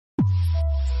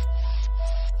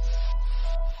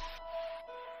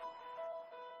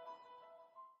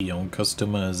on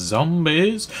custom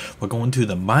zombies. We're going to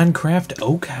the Minecraft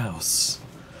Oak House.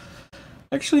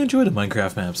 I actually enjoy the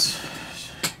Minecraft maps.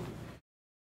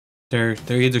 They're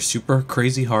either super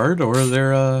crazy hard or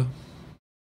they're I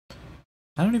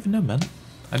don't even know, man.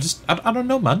 I don't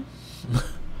know, man.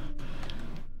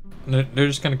 They're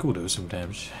just kind of cool though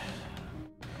sometimes.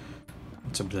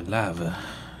 What's up with the lava?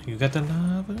 You got the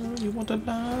lava? You want the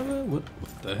lava? What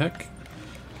the heck?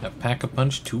 That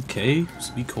Pack-a-Punch 2K?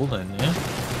 Speak, hold on, yeah?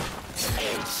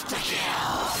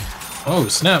 Oh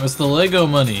snap, it's the Lego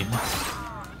money!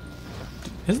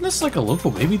 Isn't this like a local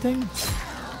baby thing?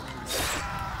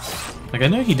 Like, I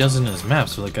know he does it in his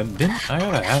maps, but like, I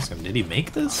gotta ask him, did he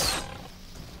make this?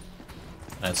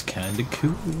 That's kinda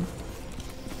cool.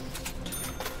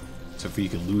 Except for you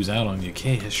can lose out on your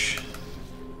cash.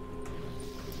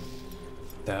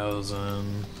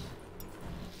 1,000.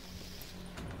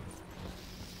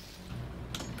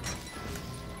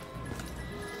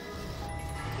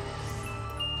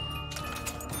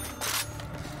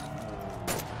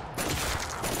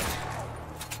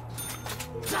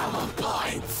 Double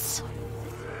points.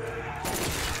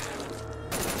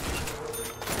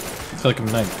 I feel like I'm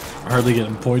not hardly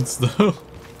getting points though.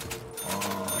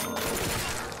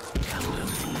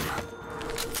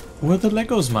 Where are the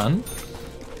Legos, man?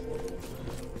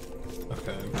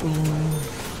 Okay, boom.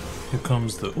 Here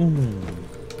comes the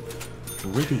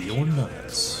ready or not.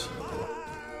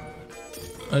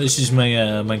 This is my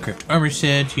Minecraft armor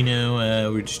set, you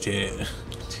know, we're just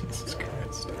Jesus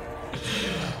Christ.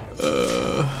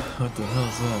 What the hell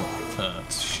is that?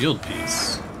 It's a shield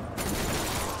piece.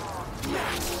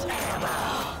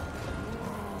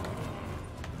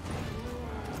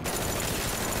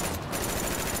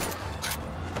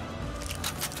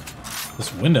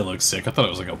 This window looks sick. I thought it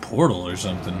was like a portal or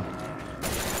something.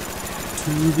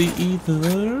 To the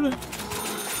ether.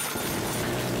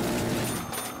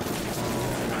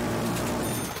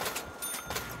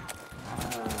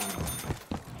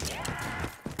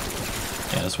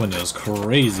 Yeah, this window is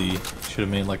crazy. Should have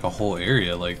made like a whole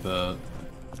area like that.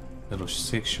 Little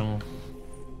section.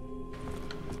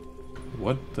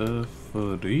 What the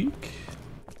freak?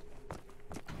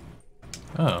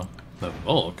 Oh, the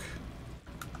bulk.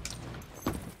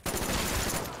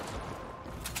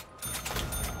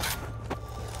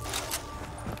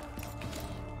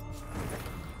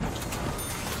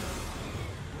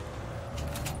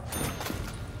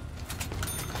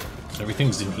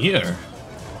 Everything's in here.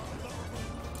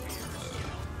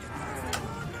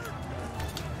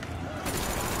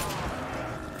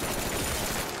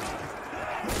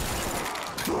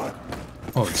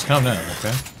 Oh, it's calm down,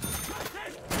 okay.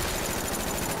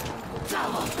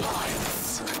 Double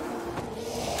points.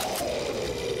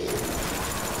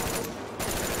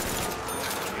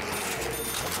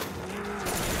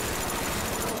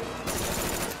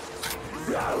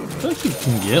 I feel like you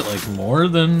can get like more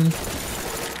than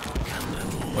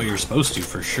what you're supposed to,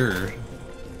 for sure.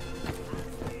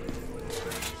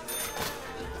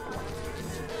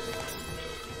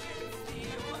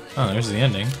 Oh, there's the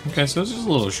ending. Okay, so it's just a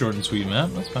little short and sweet map.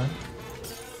 That's fine.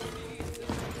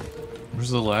 Where's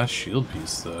the last shield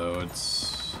piece, though? It's...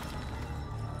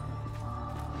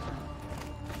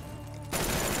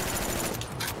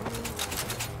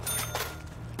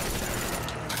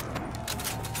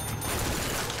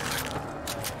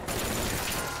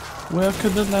 Where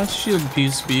could the last shield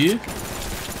piece be?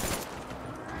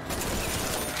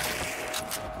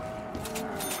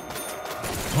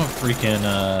 Oh, freaking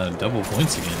double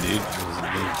points again, dude.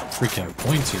 The freaking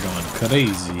points are going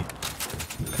crazy.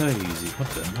 Crazy. What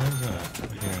the hell is that?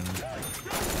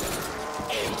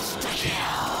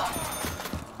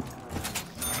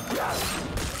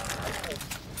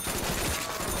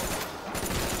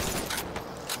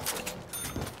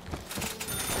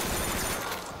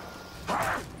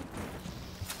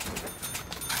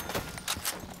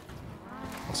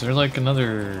 Is there like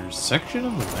another section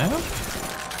of the map?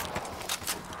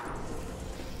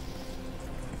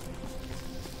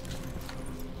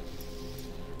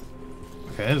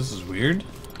 Okay, this is weird.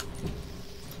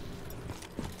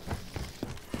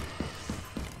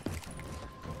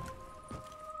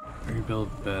 Rebuild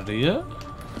better yet?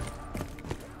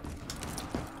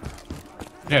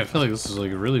 Yeah, I feel like this is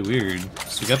like really weird.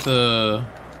 So we got the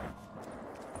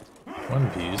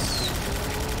one piece.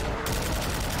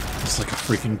 It's like a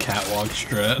freaking catwalk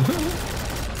strat.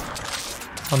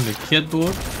 On the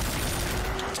keyboard.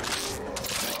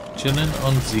 Chilling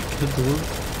on the keyboard.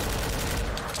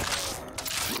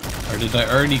 Or did I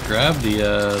already grab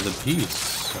the piece?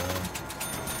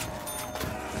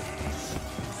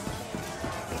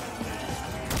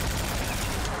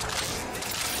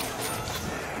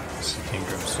 15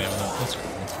 drum stamina. That's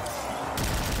cool.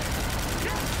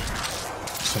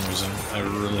 For some reason, I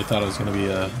really thought it was going to be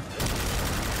a...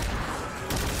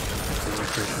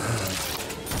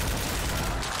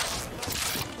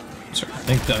 Sorry, I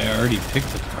think that I already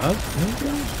picked it up,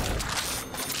 maybe?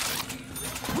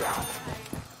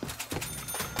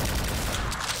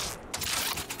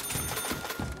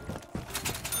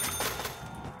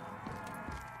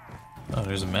 Oh,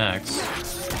 there's a max.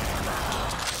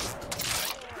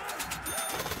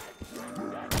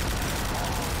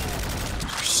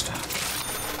 You're stuck.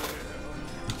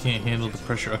 You can't handle the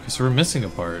pressure. Okay, so we're missing a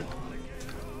part.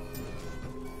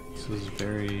 This is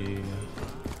very...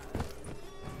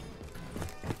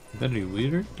 very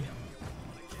weird.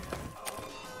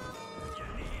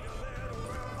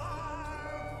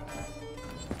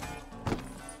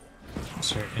 Is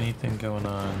there anything going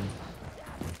on?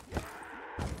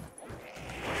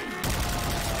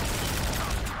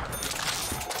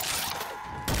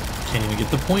 Can't even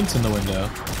get the points in the window.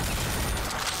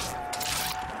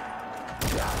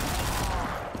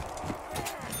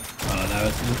 Oh,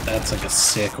 that's like a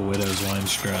sick Widow's Wine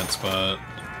strat spot.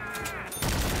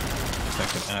 If I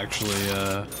could actually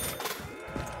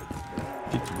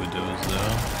get the Widows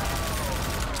though.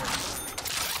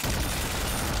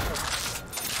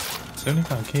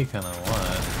 75k kind of a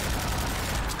lot.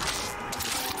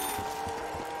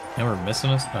 And we're missing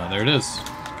us? Oh, there it is.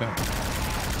 Let's go.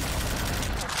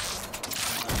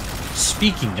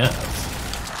 Speaking of,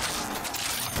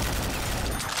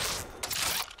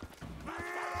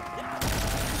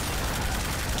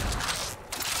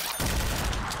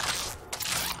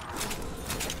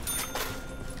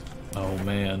 oh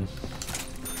man,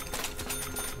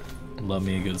 love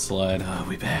me a good slide. Oh,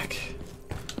 we back.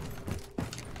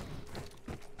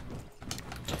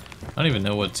 I don't even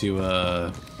know what to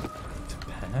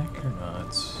pack or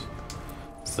not.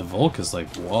 The Volk is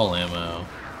like wall ammo.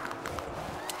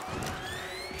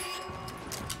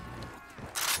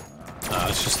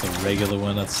 It's just the regular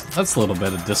one. That's a little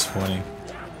bit of disappointing.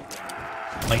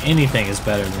 Like anything is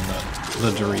better than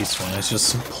the Doris one. It's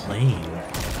just plain.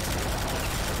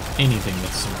 Anything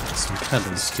with some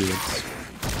colors to it.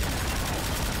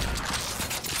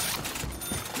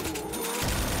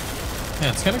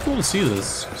 Yeah, it's kind of cool to see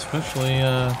this, especially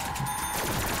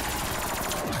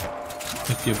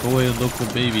if your boy Local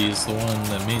Baby is the one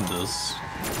that made this.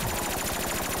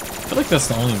 I feel like that's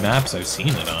the only maps I've seen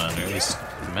it on, or at least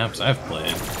the maps I've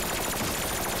played.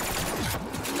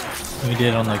 We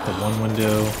did on like the one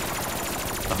window,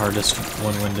 the hardest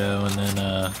one window, and then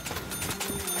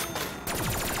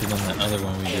did on that other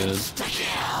one we did,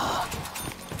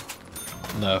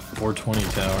 the 420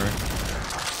 tower.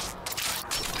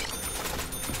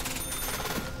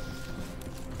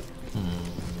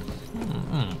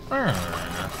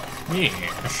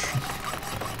 Yes.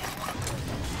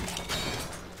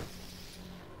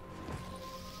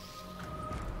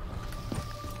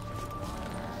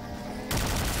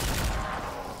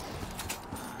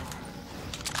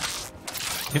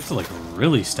 You have to like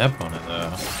really step on it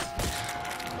though.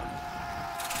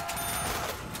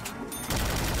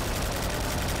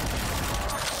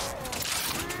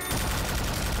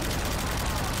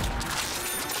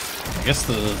 I guess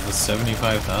the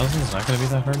 75,000 is not going to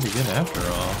be that hard to get after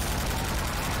all.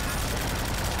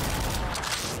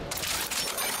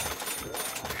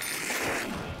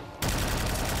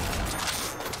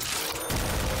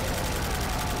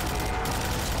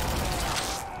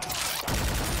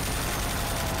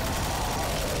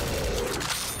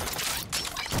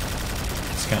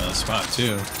 It's kind of a spot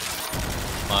too.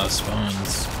 A lot of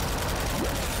spawns.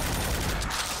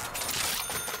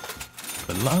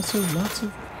 But lots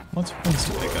of points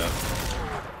to pick up.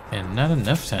 And not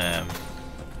enough time.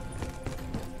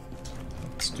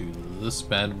 Let's do this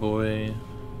bad boy.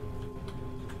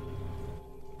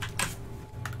 I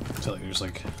feel like there's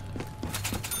like...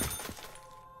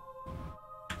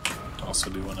 Also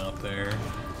do one out there.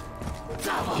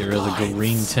 Get rid of the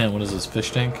green tent. What is this,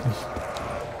 fish tank?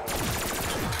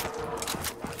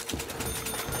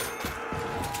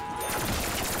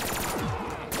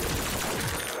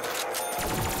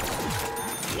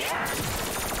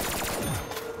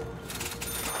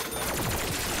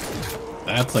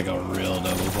 That's like a real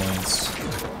double points.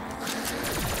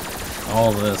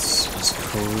 All this is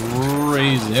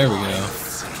crazy. There we go.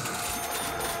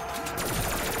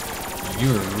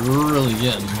 You were really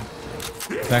getting.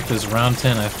 In fact, this round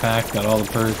 10 I packed, got all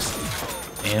the perks,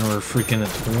 and we're freaking at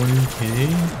 20k.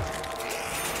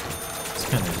 It's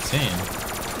kind of insane.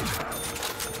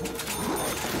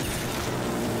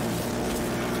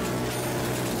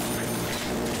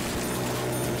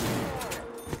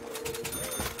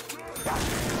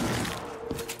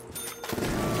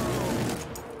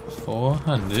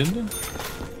 400.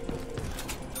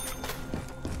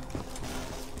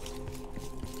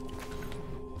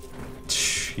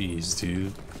 Jeez,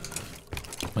 dude.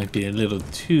 Might be a little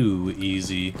too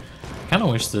easy. Kinda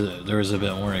wish that there was a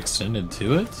bit more extended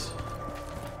to it.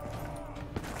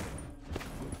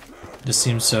 Just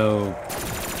seems so...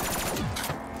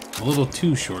 a little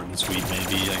too short and sweet,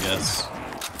 maybe, I guess.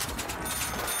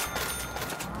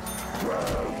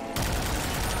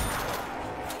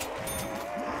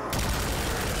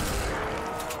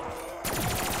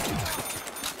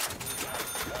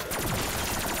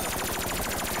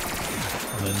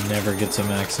 And then never gets a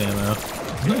max ammo.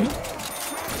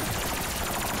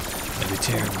 That'd be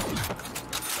terrible.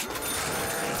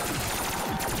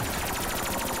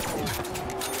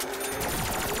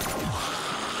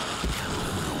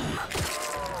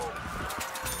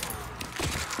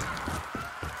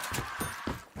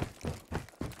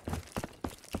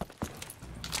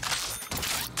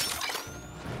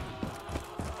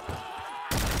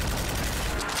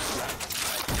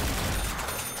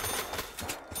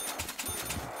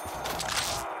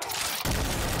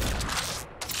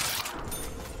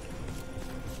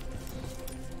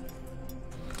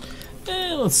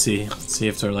 Let's see. Let's see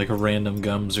if they're like random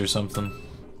gums or something.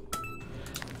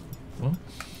 Well,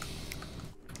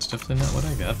 it's definitely not what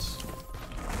I got.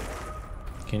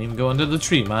 Can't even go under the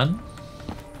tree, man.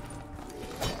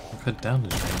 I'll cut down the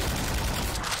tree.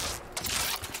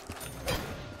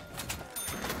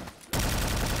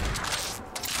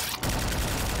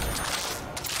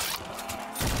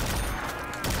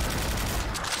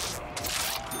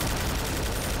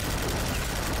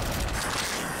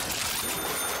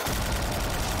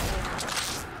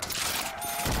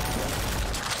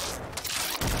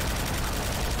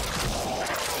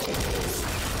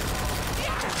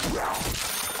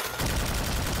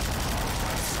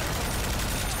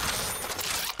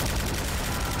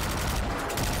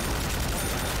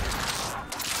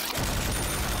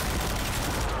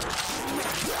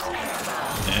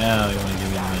 Now you want to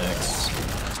give me the mix.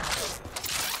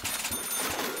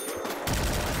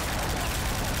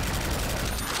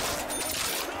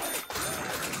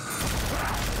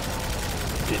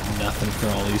 Get nothing for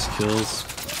all these kills.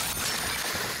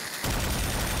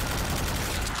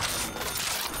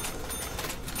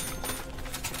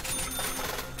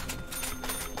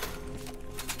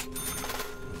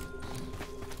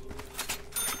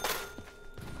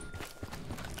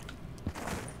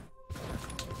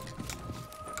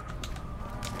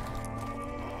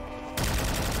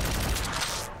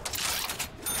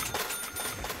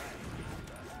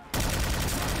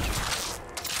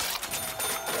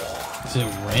 Is it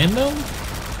random?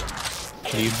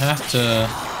 You have to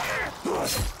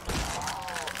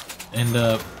end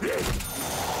up... I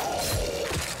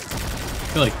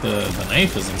feel like the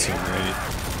knife isn't so great.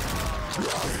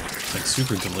 It's like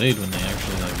super delayed when they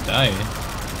actually like die.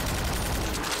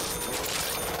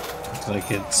 It's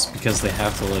like it's because they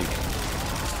have to like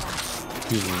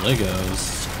do the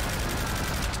Legos.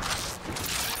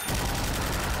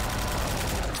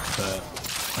 But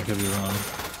I could be wrong.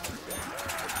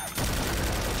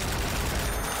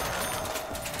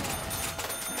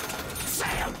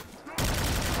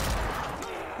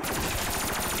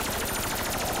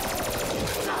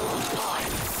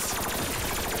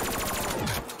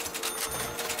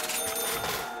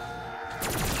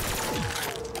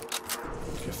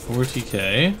 Okay,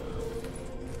 40k.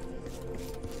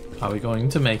 Are we going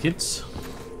to make it?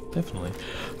 Definitely.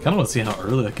 I kinda want to see how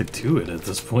early I could do it at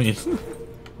this point.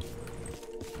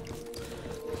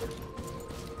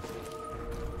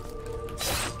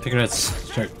 Figure out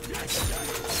start.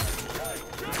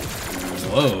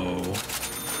 Whoa.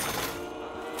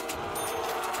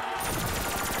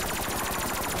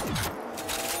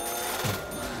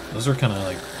 Those are kind of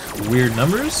like weird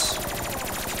numbers.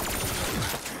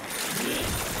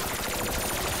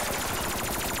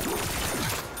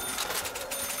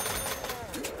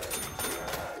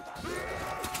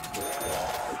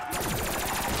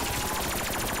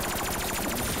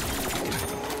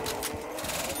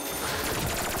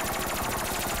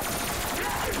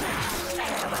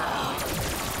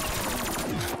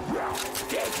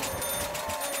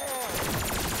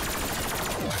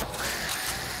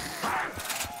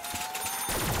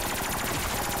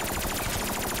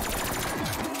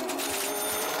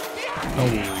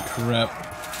 Holy crap.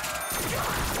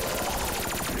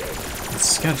 It's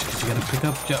sketch because you gotta pick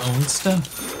up your own stuff.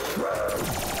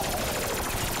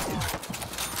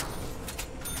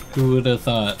 Who would have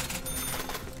thought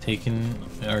taking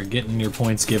or getting your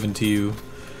points given to you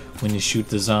when you shoot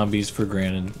the zombies for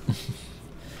granted?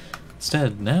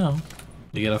 Instead, now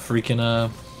you gotta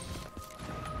freaking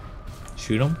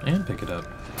shoot them and pick it up.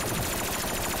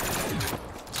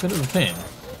 Bit of a pain.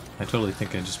 I totally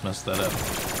think I just messed that up.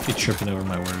 I keep tripping over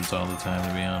my words all the time,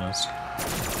 to be honest.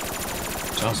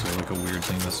 It's also like a weird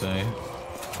thing to say.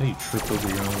 How do you trip over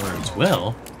your own words?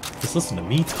 Well, just listen to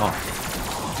me talk.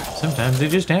 Sometimes it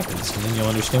just happens, and then you'll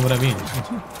understand what I mean.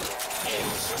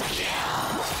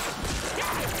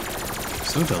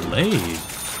 So delayed.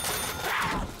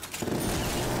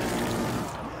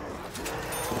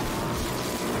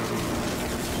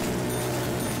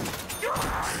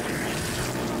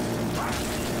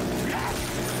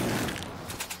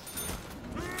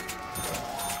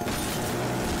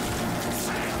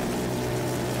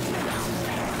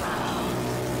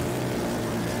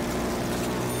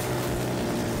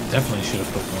 Definitely should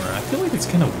have put more. I feel like it's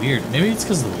kind of weird. Maybe it's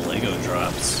because of the Lego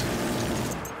drops.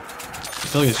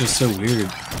 I feel like it's just so weird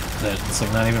that it's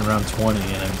like not even around 20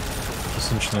 and I'm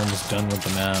essentially almost done with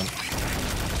the map.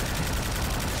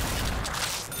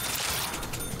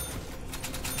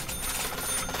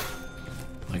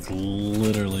 Like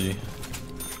literally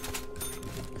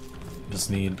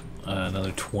just need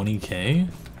another 20k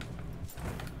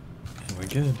and we're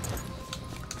good.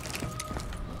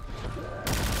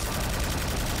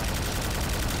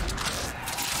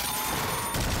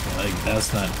 Like,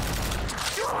 that's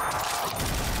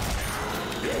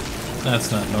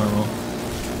not normal.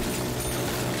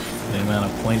 The amount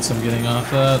of points I'm getting off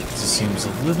that just seems a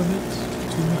little bit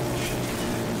too much.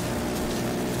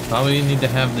 Probably need to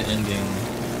have the ending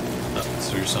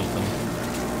ups or something.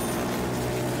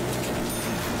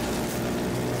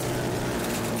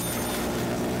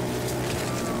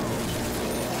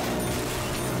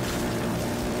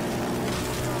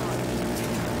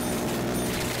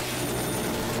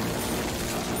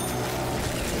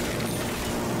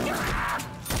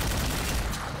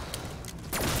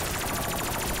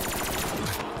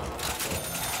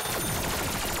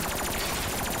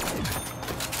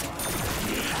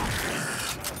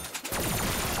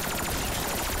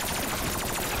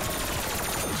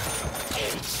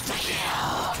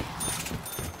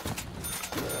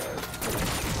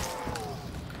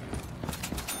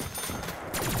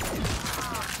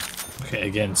 Okay,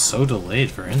 again, so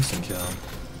delayed for instant kill.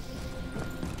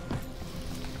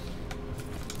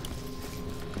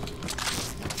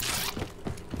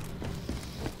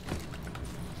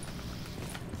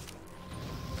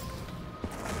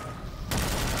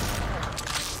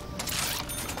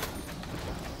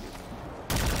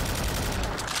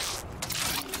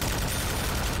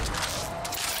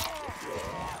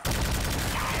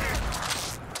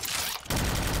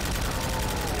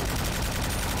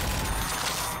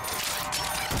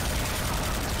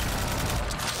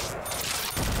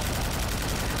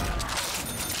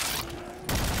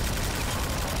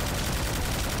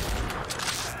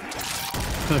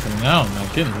 Now I'm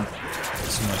not getting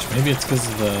so much. Maybe it's because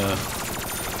of the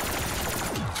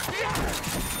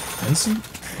instant?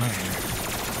 I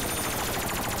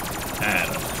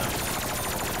don't know.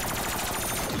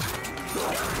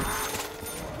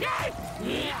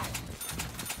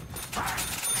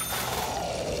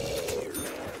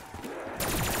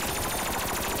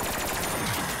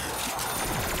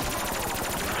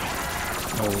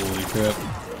 Holy crap.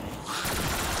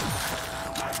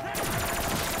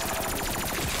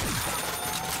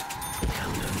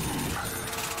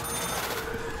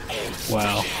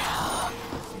 Wow.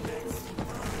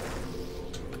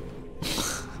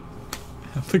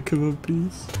 Epic of a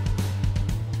piece.